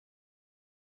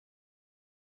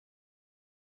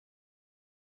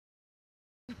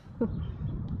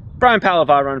Brian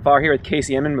Palavar Run Far here with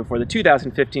Kasie Enman before the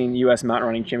 2015 U.S. Mountain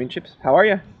Running Championships. How are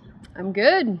you? I'm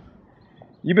good.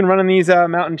 You've been running these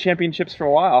mountain championships for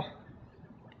a while.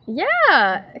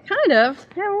 Yeah, kind of.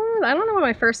 Yeah, I don't know what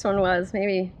my first one was.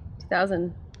 Maybe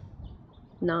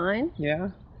 2009. Yeah?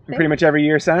 And pretty much every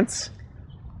year since?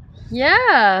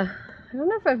 Yeah. I don't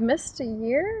know if I've missed a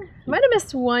year. I might have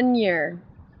missed 1 year,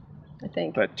 I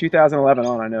think. But 2011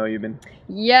 on, I know you've been...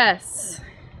 Yes.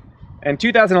 And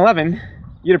 2011,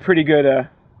 you had a pretty good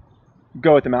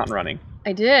go at the mountain running.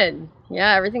 I did.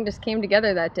 Yeah, everything just came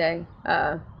together that day.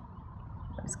 It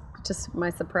was just my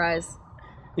surprise.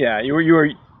 Yeah, you were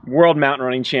world mountain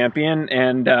running champion,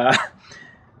 and it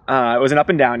was an up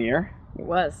and down year. It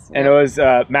was. And yep. it was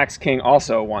Max King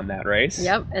also won that race.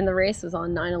 Yep, and the race was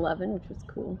on 9/11, which was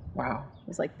cool. Wow. It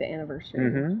was like the anniversary.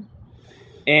 Mm-hmm.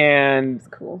 And it's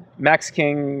cool. Max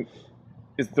King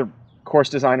is the course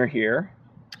designer here.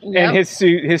 Yep. And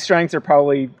his strengths are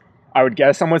probably, I would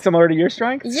guess, somewhat similar to your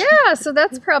strengths. Yeah, so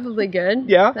that's probably good.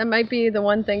 Yeah. That might be the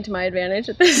one thing to my advantage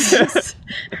at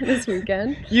this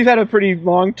weekend. You've had a pretty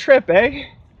long trip, eh?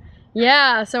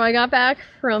 Yeah, so I got back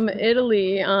from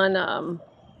Italy on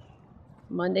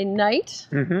Monday night,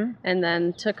 mm-hmm. and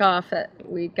then took off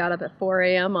we got up at 4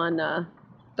 a.m. on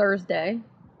Thursday,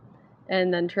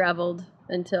 and then traveled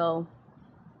until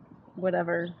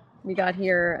whatever. We got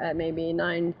here at maybe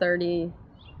 9:30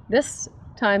 this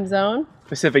time zone.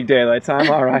 Pacific Daylight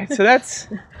Time, all right. So that's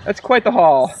quite the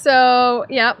haul. So,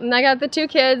 yeah, and I got the 2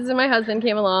 kids, and my husband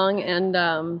came along,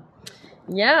 and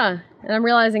yeah, and I'm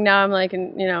realizing now I'm like,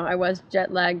 I was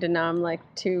jet lagged, and now I'm like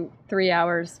 2-3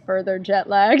 hours further jet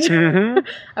lagged. Mm-hmm.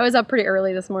 I was up pretty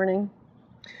early this morning.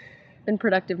 Been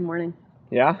productive morning.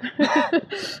 Yeah?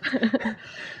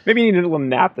 Maybe you needed a little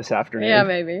nap this afternoon. Yeah,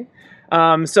 maybe.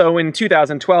 So in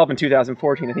 2012 and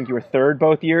 2014, I think you were third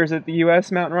both years at the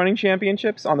U.S. Mountain Running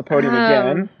Championships, on the podium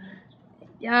again.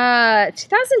 Yeah,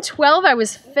 2012 I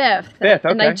was fifth. Fifth, okay.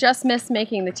 And I just missed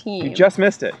making the team. You just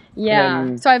missed it.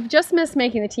 Yeah, so I've just missed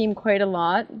making the team quite a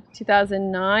lot.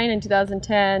 2009 and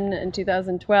 2010 and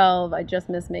 2012, I just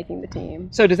missed making the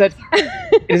team. So does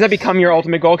that become your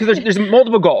ultimate goal? Because there's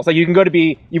multiple goals. Like you can go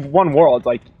to you've won worlds.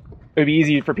 Like it would be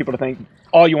easy for people to think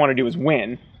all you want to do is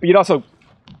win, but you'd also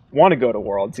want to go to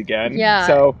worlds again. Yeah.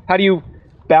 So how do you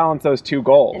balance those 2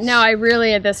 goals? No, I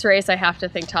really, at this race, I have to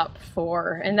think top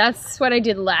 4. And that's what I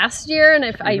did last year. And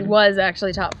I was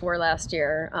actually top 4 last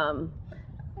year.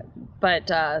 But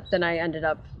then I ended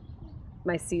up,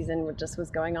 my season just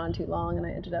was going on too long, and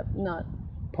I ended up not.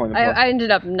 I ended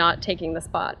up not taking the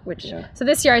spot, so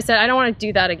this year I said, I don't want to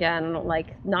do that again. I don't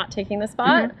like not taking the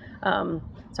spot.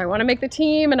 So I want to make the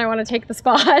team, and I want to take the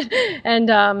spot, and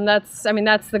that's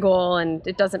the goal, and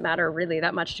it doesn't matter really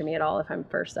that much to me at all if I'm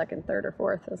first, second, third, or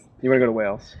fourth. You want to go to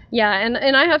Wales? Yeah,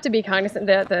 and I have to be cognizant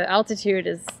that the altitude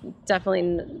is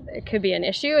definitely, it could be an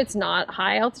issue. It's not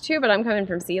high altitude, but I'm coming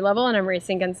from sea level, and I'm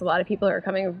racing against a lot of people who are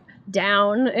coming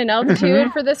down in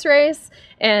altitude for this race,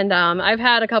 and I've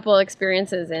had a couple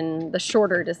experiences in the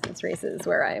shorter distance races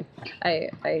where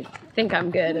I think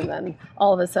I'm good, and then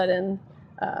all of a sudden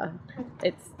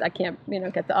I can't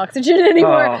get the oxygen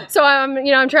anymore. Oh. So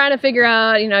I'm trying to figure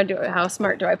out how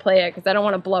smart do I play it, because I don't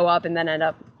want to blow up and then end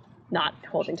up not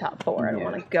holding top 4. I don't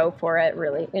want to go for it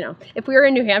really. If we were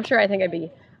in New Hampshire, I think I'd be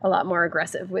a lot more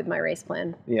aggressive with my race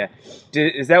plan. Yeah.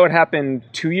 Is that what happened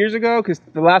 2 years ago? Because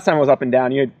the last time it was up and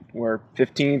down, you were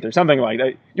 15th or something like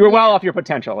that. You were well off your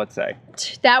potential, let's say.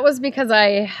 That was because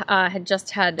I had just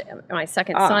had my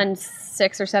second son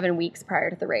 6 or 7 weeks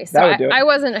prior to the race. So I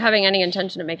wasn't having any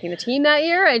intention of making the team that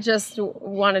year. I just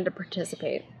wanted to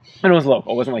participate. And it was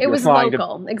local. It wasn't like it you were was flying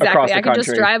local. Exactly. I could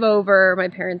just drive over. My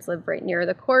parents live right near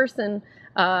the course, and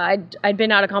I'd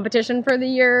been out of competition for the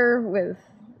year with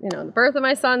the birth of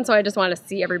my son, so I just wanted to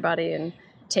see everybody and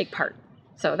take part.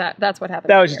 So that's what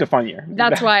happened. That was just a fun year.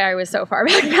 That's why I was so far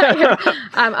back that year.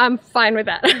 I'm fine with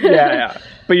that. Yeah.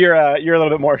 But you're a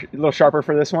little sharper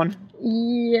for this one?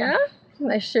 Yeah,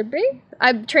 I should be.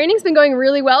 Training's been going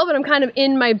really well, but I'm kind of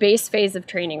in my base phase of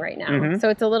training right now. So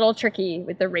it's a little tricky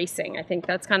with the racing. I think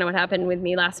that's kind of what happened with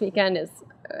me last weekend is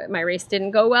my race didn't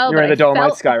go well. You were in the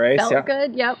Dolomite Sky Race. Felt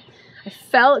good, yep. I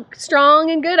felt strong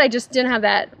and good. I just didn't have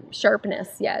that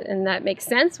sharpness yet, and that makes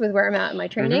sense with where I'm at in my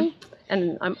training.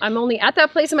 And I'm only at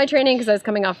that place in my training because I was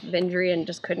coming off of injury and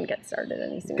just couldn't get started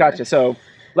any sooner. Gotcha. So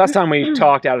last time we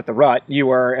talked out at the Rut, you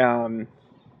were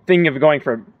thinking of going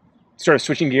for sort of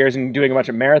switching gears and doing a bunch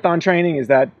of marathon training. Is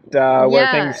that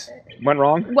where things went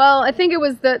wrong? Well, I think it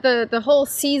was the whole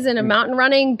season of mountain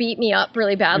running beat me up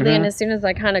really badly, and as soon as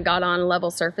I kind of got on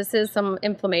level surfaces, some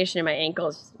inflammation in my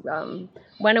ankles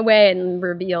went away and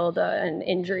revealed an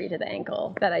injury to the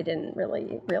ankle that I didn't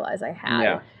really realize I had.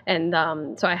 Yeah. And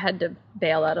so I had to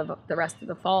bail out of the rest of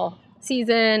the fall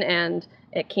season, and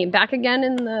it came back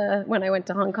again when I went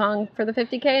to Hong Kong for the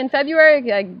 50K in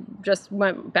February. I just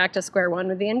went back to square one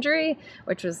with the injury,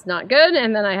 which was not good,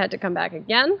 and then I had to come back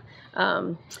again.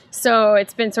 So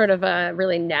it's been sort of a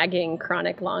really nagging,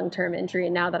 chronic, long-term injury.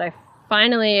 And now that I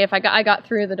finally, I got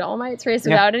through the Dolomites race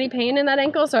without any pain in that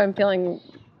ankle, so I'm feeling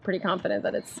pretty confident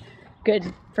that it's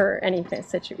good for any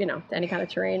any kind of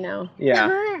terrain now.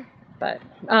 Yeah. But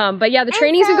yeah, the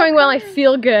training's been going well. I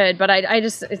feel good, but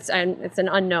it's an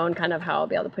unknown kind of how I'll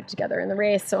be able to put together in the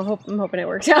race. So I'm hoping it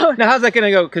works out. Now, how's that going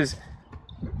to go? Because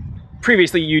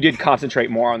previously you did concentrate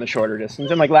more on the shorter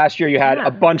distance, and like last year you had a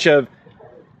bunch of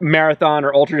marathon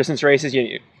or ultra distance races.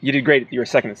 You did great. You were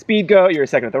second at Speed Goat. You were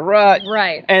second at the Rut.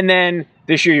 Right. And then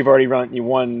this year you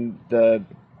won the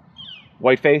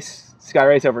Whiteface Sky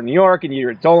Race over in New York, and you're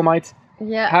at Dolomites.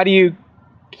 Yeah.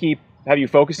 Have you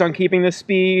focused on keeping the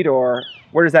speed, or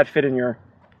where does that fit in your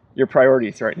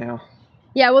priorities right now?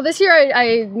 Yeah, well, this year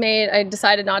I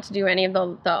decided not to do any of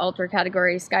the ultra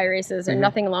category sky races, and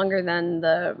nothing longer than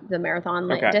the marathon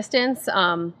length distance.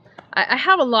 I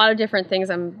have a lot of different things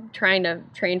I'm trying to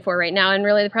train for right now, and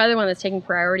really probably the one that's taking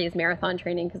priority is marathon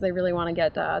training, because I really want to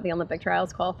get the Olympic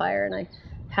trials qualifier, and I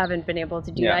haven't been able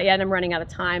to do that yet. I'm running out of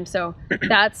time, so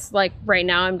that's like right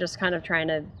now I'm just kind of trying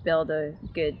to build a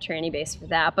good training base for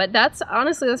that. But that's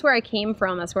where I came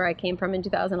from. That's where I came from in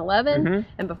 2011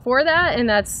 and before that, and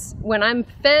that's when I'm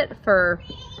fit for,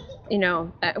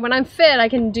 when I'm fit I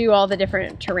can do all the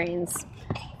different terrains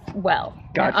well.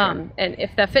 Gotcha. And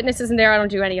if the fitness isn't there, I don't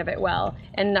do any of it well,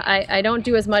 and I don't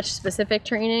do as much specific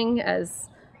training as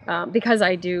because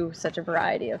I do such a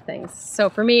variety of things. So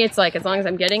for me, it's like as long as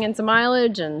I'm getting in some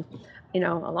mileage and, a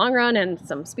long run and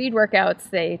some speed workouts,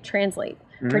 they translate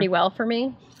pretty well for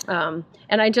me. And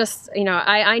I just,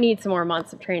 I need some more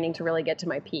months of training to really get to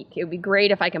my peak. It would be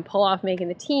great if I can pull off making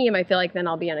the team. I feel like then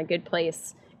I'll be in a good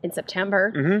place in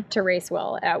September to race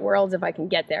well at Worlds if I can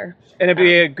get there. And it'd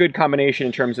be a good combination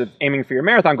in terms of aiming for your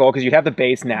marathon goal, because you'd have the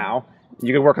base now.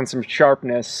 You could work on some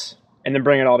sharpness and then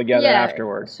bring it all together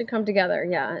afterwards. It should come together,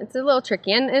 yeah. It's a little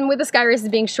tricky. And with the sky races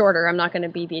being shorter, I'm not going to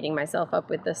be beating myself up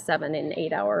with the 7 and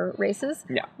 8 hour races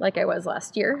like I was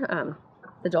last year.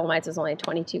 The Dolomites was only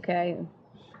 22K.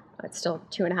 It's still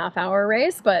a 2.5 hour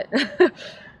race, but,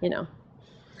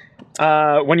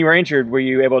 When you were injured, were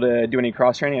you able to do any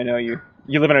cross training? I know you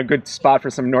live in a good spot for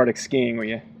some Nordic skiing. Were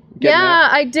you?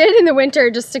 I did in the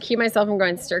winter just to keep myself from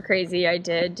going stir crazy. I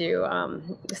did do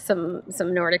some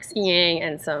Nordic skiing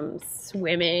and some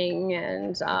swimming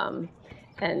and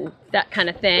that kind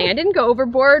of thing. I didn't go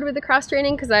overboard with the cross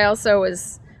training because I also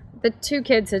was, the 2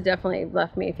 kids had definitely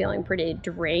left me feeling pretty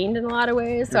drained in a lot of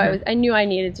ways. So I knew I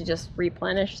needed to just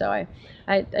replenish. So I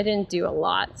didn't do a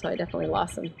lot. So I definitely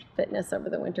lost some fitness over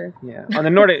the winter. Yeah. On the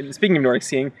Nordic, speaking of Nordic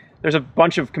skiing, there's a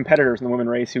bunch of competitors in the women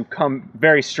race who come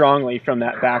very strongly from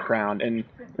that background and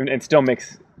still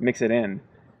mix it in.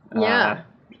 Yeah.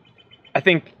 I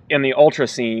think in the ultra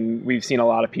scene, we've seen a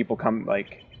lot of people come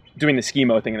like doing the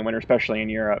skimo thing in the winter, especially in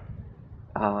Europe.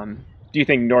 Do you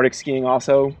think Nordic skiing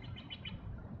also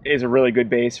is a really good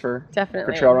base for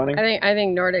trail running? I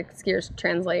think Nordic skiers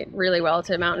translate really well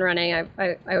to mountain running.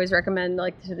 I always recommend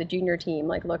to the junior team,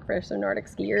 look for some Nordic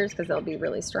skiers because they'll be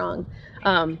really strong.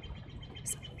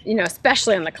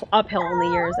 Especially on the uphill in the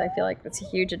years, I feel like that's a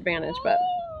huge advantage. But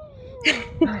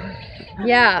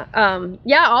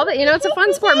all the it's a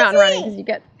fun sport, mountain running, because you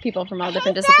get people from all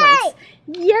different disciplines.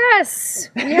 Yes,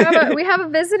 we have a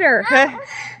visitor.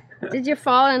 Did you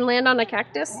fall and land on a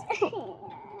cactus?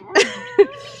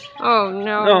 Oh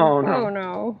no! Oh no! Oh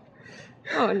no!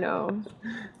 Oh no!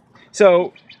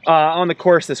 So on the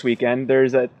course this weekend,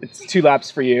 it's 2 laps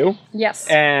for you. Yes.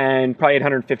 And probably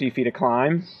 850 feet of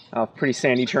climb, pretty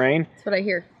sandy terrain. That's what I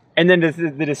hear. And then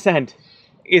the descent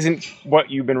isn't what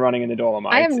you've been running in the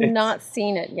Dolomites. I have not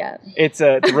seen it yet. It's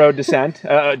a road descent,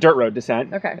 dirt road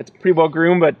descent. Okay. It's pretty well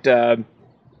groomed, but there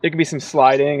can be some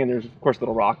sliding, and there's of course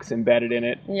little rocks embedded in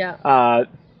it. Yeah.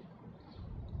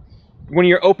 When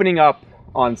you're opening up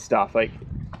on stuff, do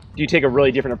you take a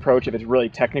really different approach if it's really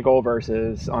technical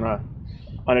versus on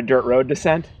a dirt road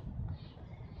descent?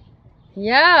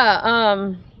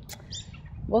 Yeah.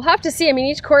 we'll have to see. I mean,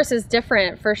 each course is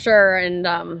different for sure, and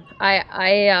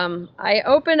I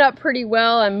open up pretty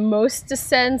well on most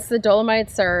descents. The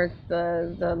Dolomites are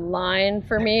the line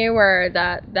for me, where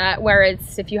where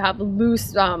it's, if you have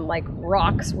loose like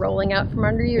rocks rolling out from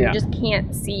under you, you just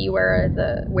can't see where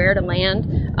to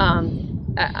land.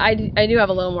 I do have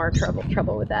a little more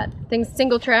trouble with that. Things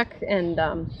single track, and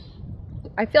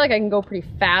I feel like I can go pretty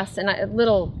fast, and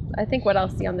I think what I'll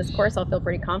see on this course I'll feel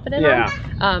pretty confident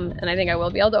on. And I think I will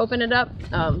be able to open it up.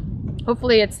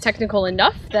 Hopefully it's technical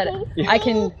enough that I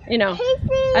can,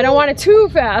 I don't want it too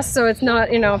fast so it's not,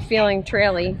 feeling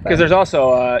traily. Because there's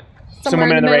also some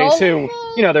women in the race who,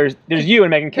 there's you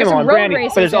and Megan Kimmel and Brandy,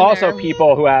 but there's also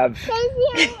people who have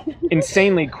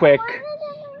insanely quick...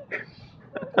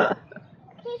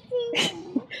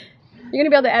 You're going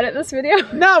to be able to edit this video?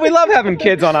 No, we love having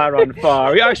kids on I Run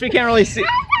Far. We can't really see.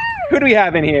 Who do we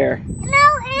have in here?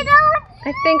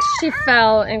 I think she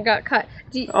fell and got cut.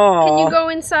 Can you go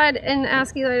inside and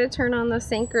ask Eli to turn on the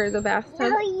sink or the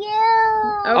bathtub?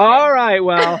 Oh, yeah. Okay. All right,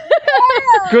 well,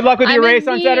 good luck with your race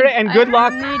on Saturday, and good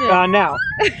luck now.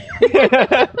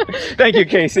 Thank you,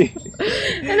 Kasie.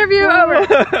 Interview over.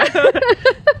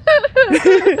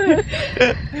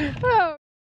 Oh.